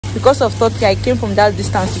because of Turkey, I came from that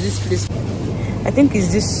distance to this place. I think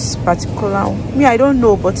it's this particular one. Me, I don't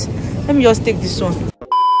know, but let me just take this one.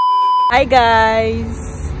 Hi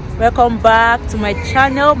guys, welcome back to my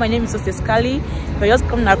channel. My name is Successkally. If you're just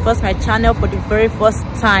coming across my channel for the very first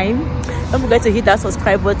time, don't forget to hit that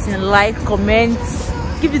subscribe button, like, comment,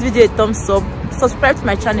 give this video a thumbs up, subscribe to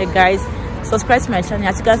my channel guys. Subscribe to my channel.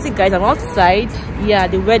 As you can see guys, I'm outside. Yeah,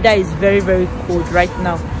 the weather is very cold right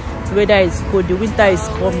now. The weather is cold, the winter is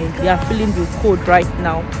coming. We are feeling the cold right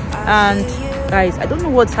now. And guys, I don't know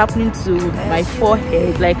what's happening to my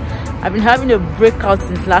forehead. Like, I've been having a breakout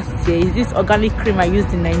since last year. It's this organic cream I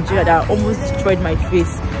used in Nigeria that almost destroyed my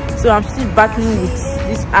face. So I'm still battling with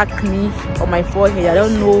this acne on my forehead. I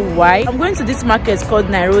don't know why. I'm going to this market called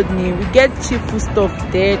Nairobi. We get cheap food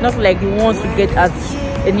stuff there, not like the ones we get at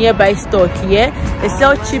a nearby store here. They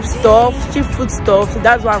sell cheap stuff, cheap food stuff, so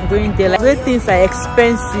that's why I'm going there. Like, where things are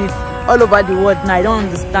expensive all over the world now, I don't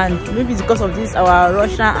understand. Maybe it's because of this, our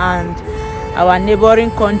Russia and our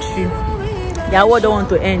neighboring country. Their war don't want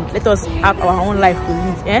to end. Let us have our own life to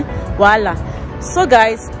live. Voila. So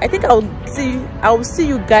guys, I think I will see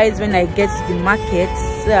you guys when I get to the market.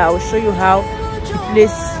 So I will show you how the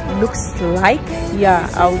place looks like. Yeah,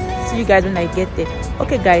 I'll see you guys when I get there.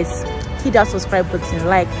 Okay guys, hit that subscribe button,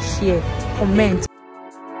 like, share, comment.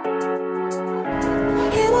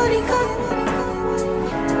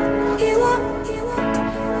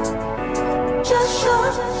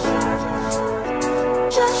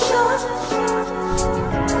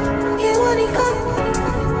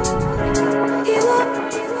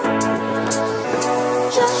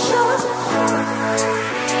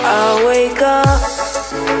 I wake up,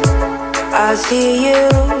 I see you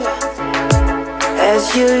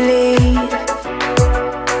as you leave.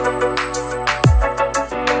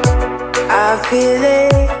 I feel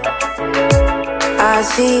it, I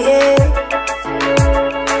see it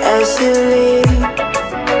as you leave.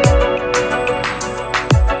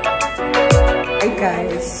 Hi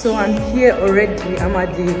guys, so I'm here already. I'm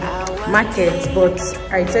at the market, but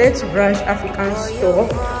I decided to branch African store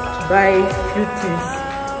to buy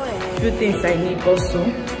few things I need also.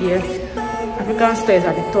 Yeah, African store is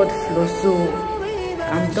at the 3rd floor, so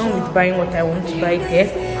I'm done with buying what I want to buy there,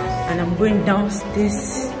 and I'm going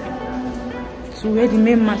downstairs to where the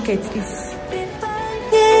main market is.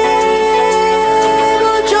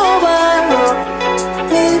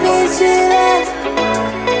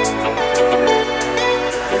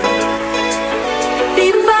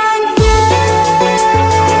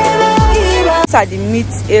 At the meat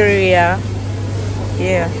area.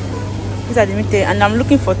 Yeah, these are the meat area, and I'm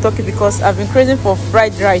looking for turkey because I've been craving for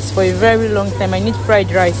fried rice for a very long time. I need fried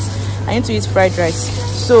rice. I need to eat fried rice.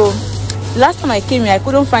 So last time I came here, I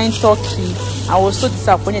couldn't find turkey. I was so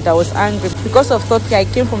disappointed. I was angry because of turkey. I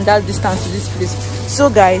came from that distance to this place. So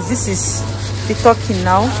guys, this is the turkey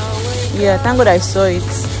now. Yeah, thank God I saw it.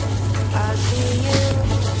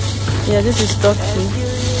 Yeah, this is turkey.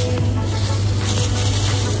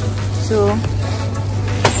 So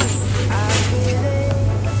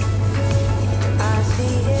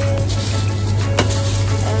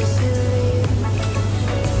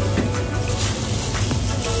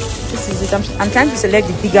I'm trying to select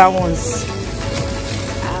the bigger ones,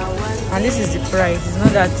 and this is the price.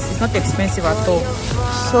 It's not expensive at all.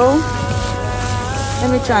 So let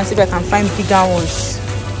me try and see if I can find bigger ones.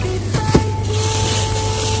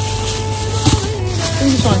 I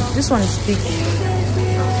think this one is big.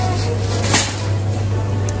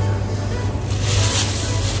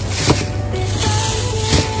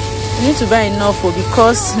 I need to buy enough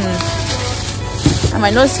because I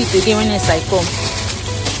might not see it again when I come.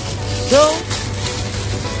 So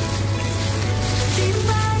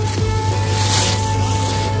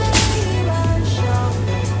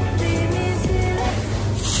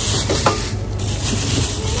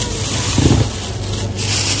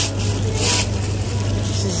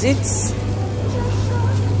this is it,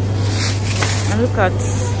 and look at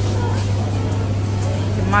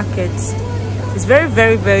the market. It's very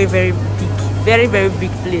big, very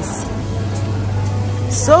big place.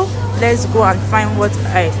 So let's go and find what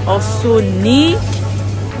I also need.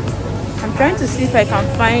 I'm trying to see if I can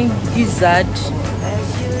find gizzard.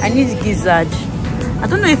 I need gizzard. I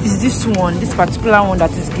don't know if it's this one, this particular one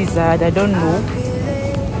that is gizzard. I don't know.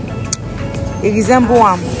 It resembles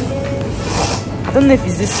one. I don't know if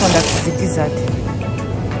it's this one that is the gizzard.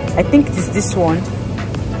 I think it is this one.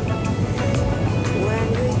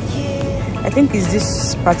 I think it's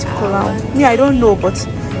this particular one. Yeah, I don't know, but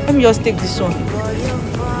let me just take this one.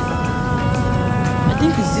 I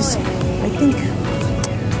think it's this. I think.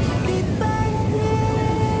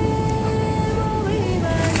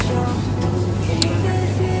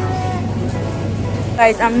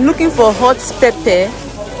 Guys, I'm looking for hot pepper.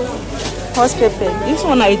 Hot pepper. This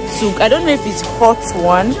one I took, I don't know if it's hot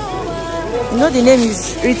one. You know the name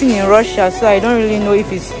is written in Russia, so I don't really know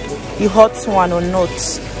if it's the hot one or not.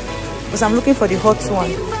 Because I'm looking for the hot one,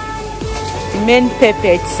 the main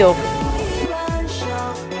pepper itself.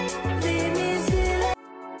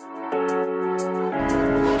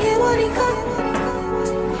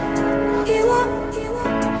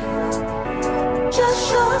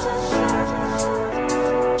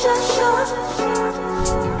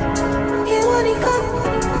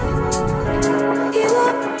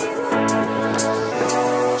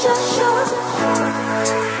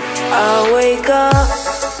 I wake up,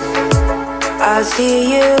 I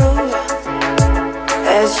see you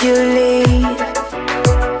as you leave.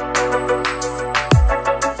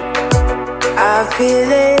 I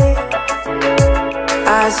feel it,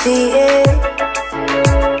 I see it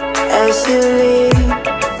as you leave.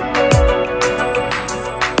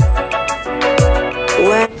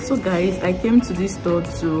 So guys, I came to this store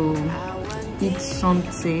to eat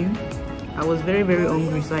something. I was very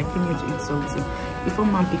hungry, so I came here to eat something before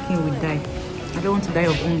man picking will die. I don't want to die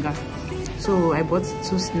of hunger, so I bought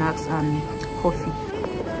 2 snacks and coffee.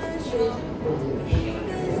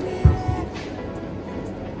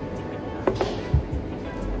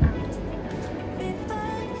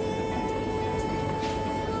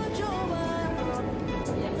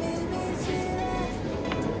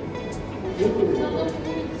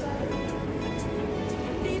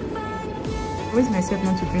 I promised myself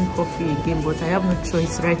not to drink coffee again, but I have no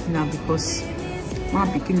choice right now because my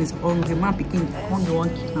pikin is hungry. My pikin hungry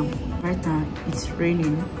won't kill him. Right now it's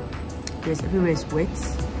raining. Everywhere is wet.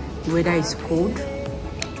 The weather is cold.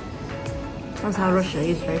 That's how Russia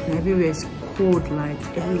is right now. Everywhere is cold. Like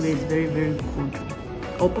everywhere is very cold.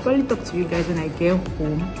 I'll probably talk to you guys when I get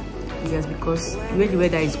home. Yes, because when the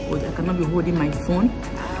weather is cold, I cannot be holding my phone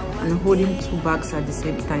and holding 2 bags at the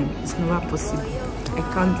same time. It's never possible. I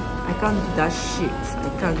can't do that shit. I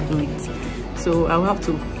can't do it. So I'll have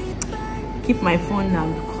to keep my phone now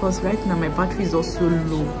because right now my battery is also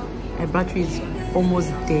low. My battery is almost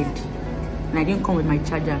dead and I didn't come with my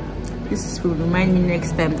charger. This will remind me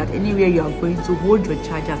next time that anywhere you are going to hold your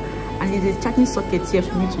charger, and there's a charging socket here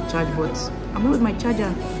for me to charge, but I'm not with my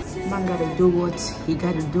charger. Man gotta do what he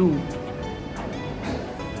gotta do.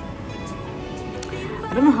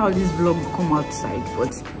 I don't know how this vlog will come outside,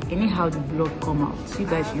 but anyhow the vlog come out, you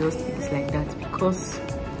guys should just think it's like that, because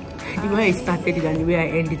the way I started it and the way I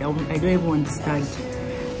ended, I don't even understand.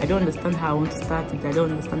 I don't understand how I want to start it. I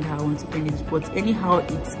don't understand how I want to end it. But anyhow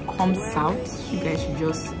it comes out, you guys should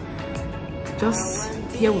just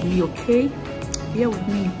bear with me, okay? Bear with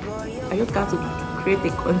me. I just got to create a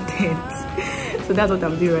content. So that's what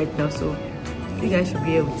I'm doing right now. So you guys should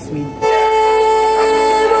bear with me.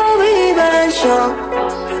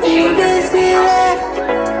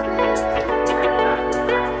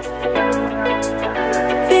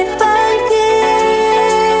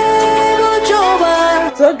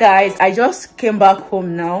 So guys, I just came back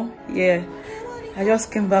home now. Yeah, I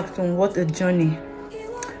just came back home. What a journey.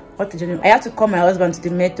 What a journey. I had to call my husband to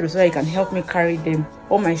the metro so he can help me carry them.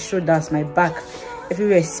 All my shoulders, my back,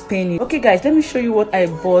 everywhere is paining. Okay guys, let me show you what I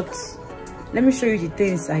bought. Let me show you the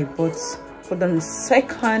things I bought. Hold on a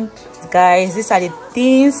second. Guys, these are the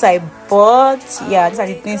things I bought. Yeah, these are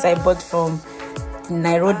the things I bought from the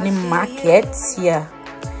Nairobi market. Yeah,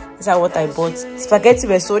 these are what I bought. Spaghetti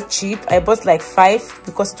were so cheap. I bought like 5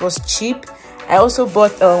 because it was cheap. I also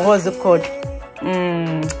bought what's it called,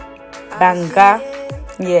 banga.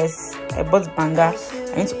 Yes, I bought banga.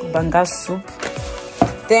 I need to cook banga soup.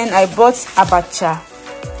 Then I bought abacha.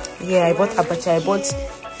 Yeah, I bought abacha. I bought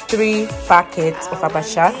 3 packets of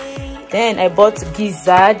abacha. Then I bought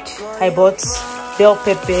gizzard. I bought bell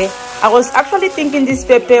pepper. I was actually thinking this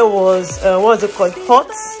pepper was what's it called,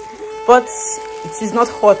 hot, but it is not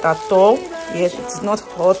hot at all. Yes, it is not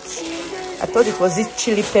hot. I thought it was this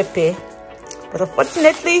chili pepper, but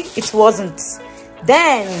unfortunately it wasn't.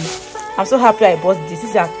 Then I'm so happy I bought this. This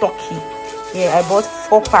is a turkey. Yeah, I bought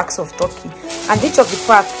 4 packs of turkey, and each of the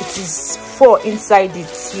pack it is 4 inside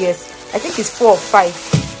it. Yes, I think it's 4 or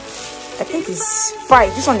 5. I think it's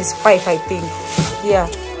 5. This one is 5, I think. Yeah,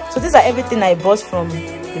 so these are everything I bought from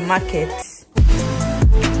the market.